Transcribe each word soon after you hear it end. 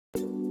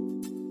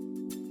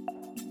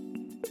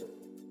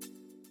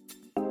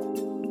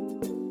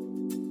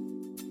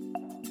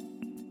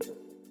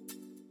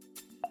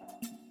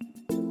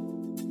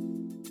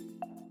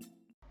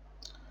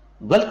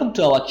Welcome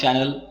to our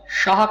channel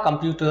Saha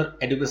Computer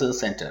Education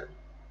Center.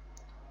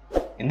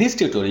 In this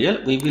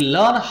tutorial, we will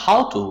learn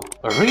how to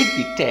read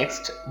the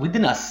text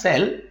within a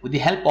cell with the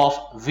help of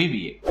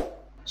VBA.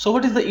 So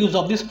what is the use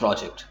of this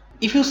project?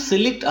 If you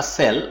select a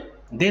cell,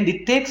 then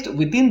the text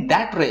within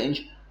that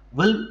range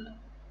will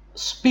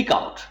speak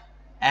out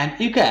and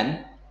you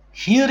can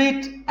hear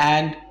it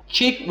and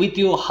check with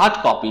your hard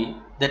copy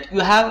that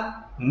you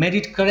have made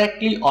it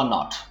correctly or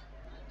not.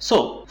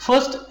 So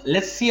first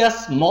let's see a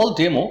small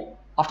demo.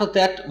 After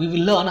that we will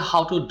learn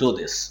how to do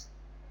this.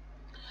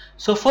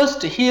 So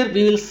first here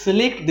we will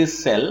select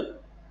this cell.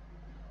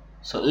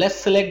 So let's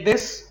select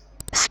this.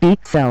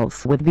 Speak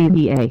cells with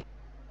VBA.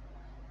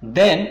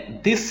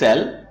 Then this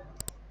cell.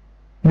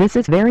 This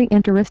is very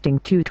interesting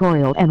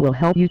tutorial and will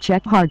help you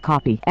check hard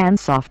copy and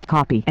soft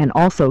copy and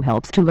also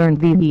helps to learn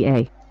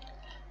VBA.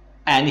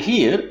 And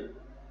here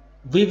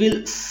we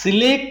will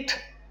select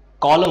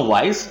column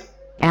wise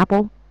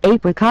Apple,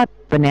 apricot,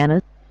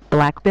 banana,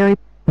 blackberry,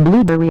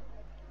 blueberry.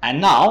 And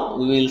now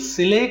we will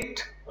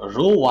select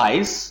row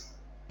wise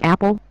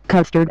apple,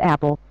 custard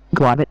apple,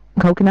 guava,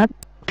 coconut,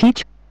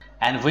 peach.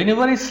 And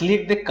whenever I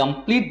select the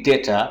complete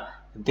data,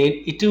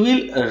 then it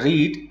will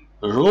read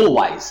row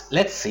wise.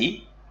 Let's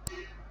see.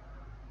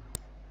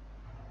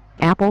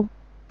 Apple,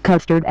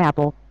 custard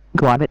apple,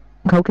 guava,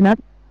 coconut,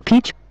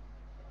 peach,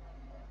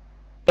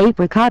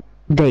 apricot,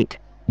 date,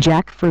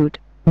 jackfruit,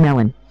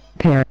 melon,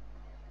 pear,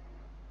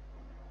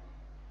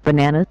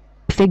 banana,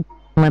 fig,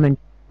 lemon,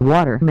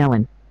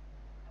 watermelon,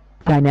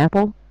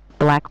 pineapple,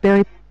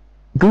 blackberry,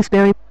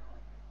 gooseberry,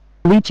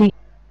 lychee,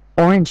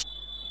 orange,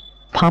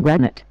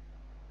 pomegranate,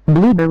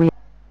 blueberry,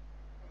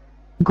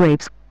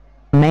 grapes,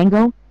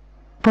 mango,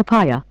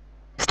 papaya,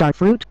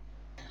 starfruit.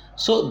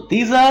 So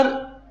these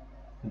are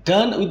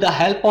done with the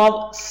help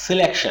of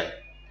selection,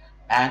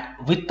 and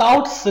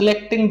without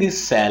selecting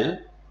this cell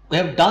we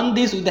have done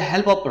this with the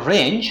help of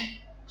range.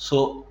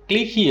 So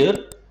click here,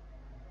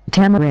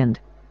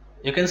 tamarind.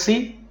 You can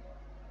see.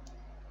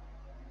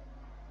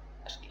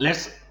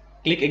 Let's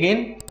click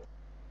again,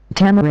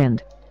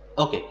 tamarind.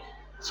 Okay,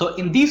 so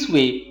in this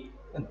way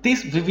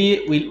this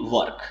VBA will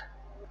work.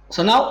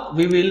 So now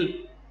we will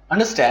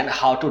understand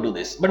how to do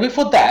this, but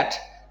before that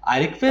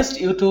I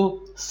request you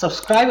to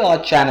subscribe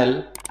our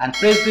channel and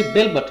press the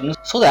bell button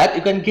so that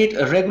you can get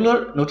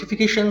regular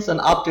notifications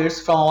and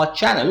updates from our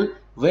channel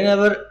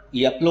whenever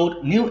we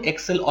upload new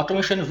Excel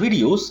automation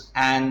videos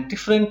and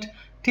different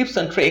tips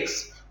and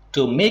tricks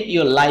to make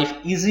your life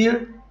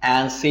easier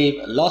and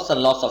save lots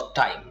and lots of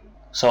time.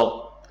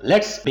 So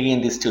let's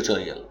begin this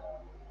tutorial.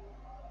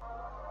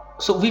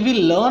 So we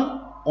will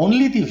learn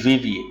only the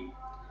VBA.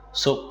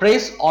 So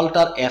press Alt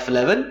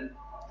F11.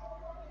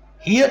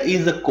 Here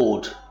is the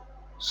code.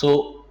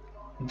 So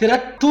there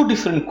are two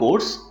different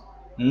codes.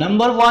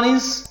 Number one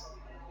is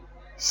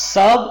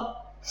sub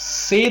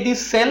say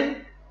this cell.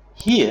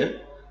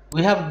 Here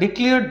we have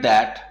declared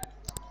that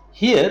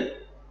here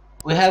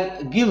we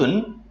have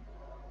given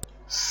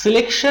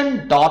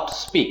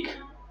selection.speak.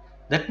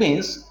 That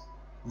means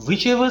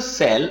whichever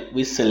cell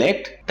we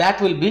select,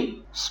 that will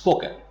be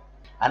spoken.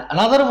 And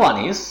another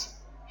one is,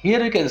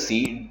 here you can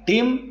see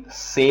dim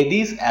say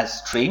this as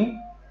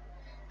string.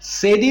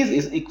 Say this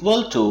is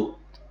equal to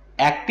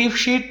active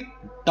sheet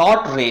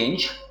dot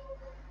range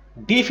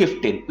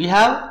D15. We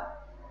have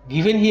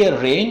given here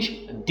range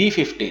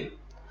D15.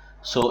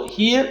 So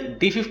here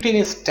D15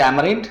 is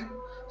tamarind,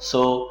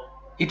 so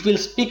it will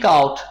speak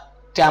out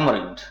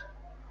tamarind.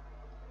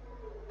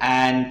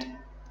 And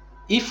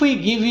if we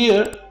give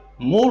here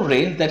more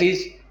range, that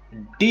is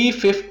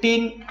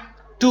D15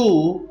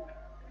 to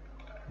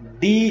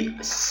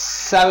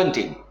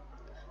D17,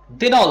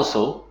 then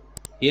also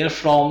here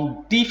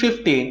from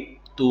D15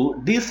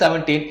 to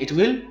D17 it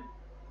will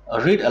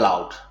read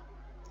aloud.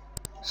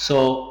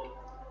 So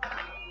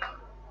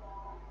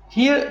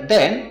here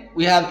then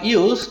we have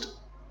used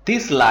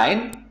this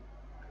line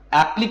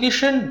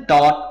application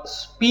dot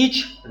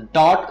speech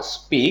dot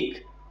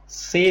speak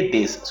say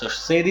this. So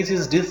say this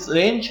is this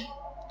range.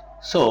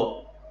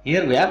 So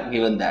here we have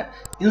given that.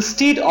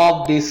 Instead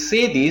of this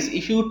say this,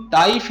 if you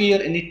type here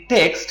any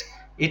text,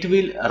 it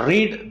will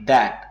read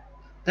that.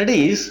 That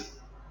is,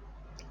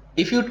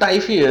 if you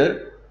type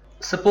here,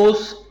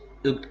 suppose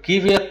you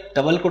give a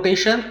double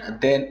quotation,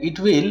 then it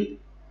will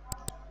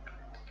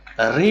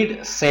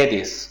read say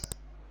this.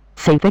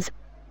 Say this.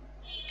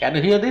 Can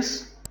you hear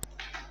this?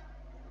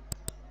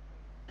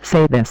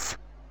 Say this.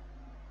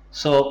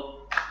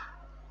 So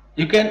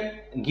you can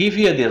give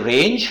here the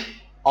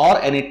range or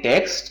any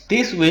text,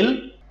 this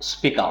will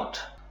speak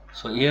out.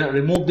 So here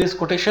remove this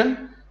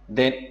quotation,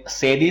 then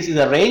say this is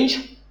a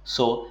range,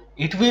 so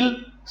it will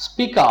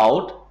speak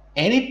out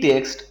any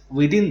text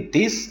within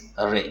this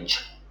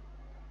range.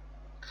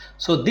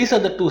 So these are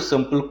the two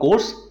simple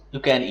codes you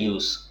can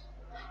use,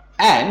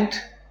 and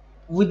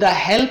with the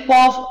help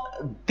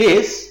of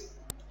this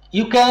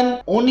you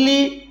can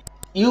only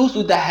use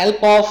with the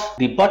help of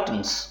the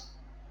buttons.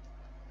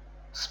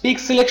 Speak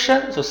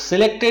selection, so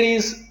selected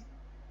is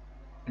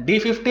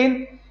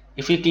D15.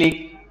 If we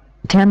click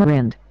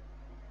tamarind,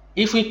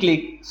 if we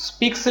click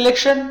speak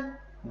selection,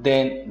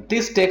 then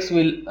this text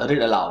will read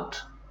aloud.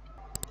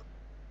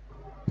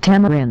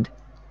 Tamarind.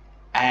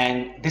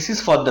 And this is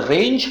for the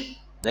range,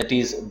 that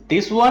is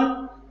this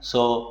one.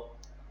 So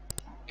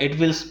it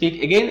will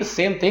speak again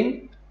same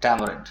thing,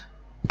 tamarind.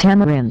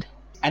 Tamarind.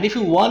 And if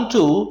you want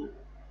to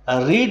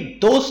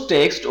read those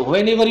text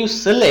whenever you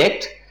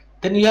select,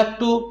 then you have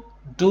to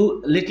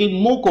do little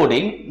more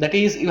coding. That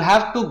is, you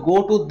have to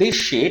go to this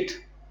sheet,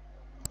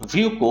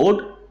 view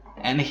code,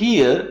 and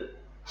here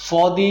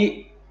for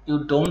the,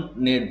 you don't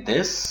need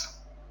this.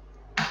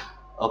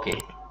 Okay,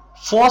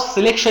 for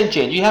selection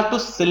change you have to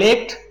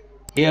select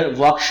here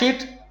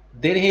worksheet,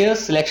 then here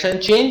selection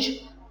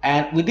change,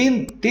 and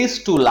within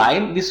these two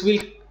line this will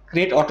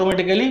create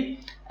automatically,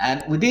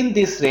 and within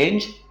this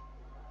range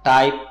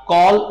type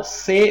call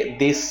say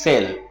this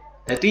cell,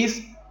 that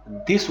is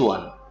this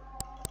one.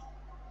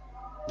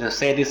 Just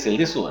say this cell,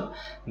 this one,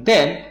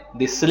 then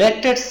the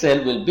selected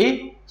cell will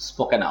be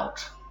spoken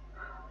out.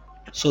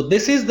 So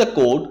this is the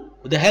code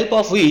with the help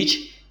of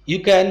which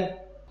you can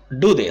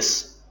do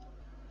this.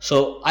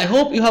 So I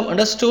hope you have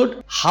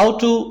understood how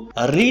to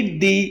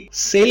read the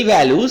cell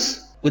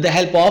values with the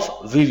help of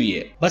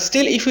VBA. But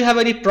still, if you have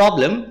any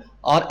problem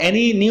or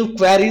any new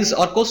queries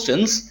or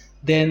questions,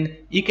 then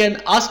you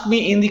can ask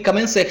me in the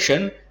comment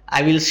section.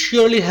 I will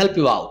surely help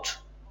you out.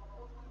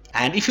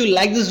 And if you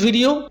like this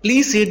video,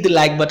 please hit the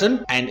like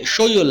button and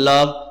show your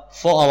love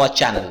for our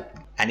channel.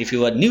 And if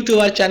you are new to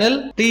our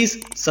channel,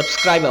 please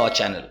subscribe our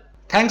channel.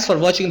 Thanks for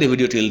watching the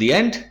video till the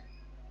end.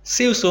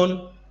 See you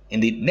soon in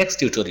the next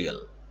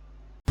tutorial.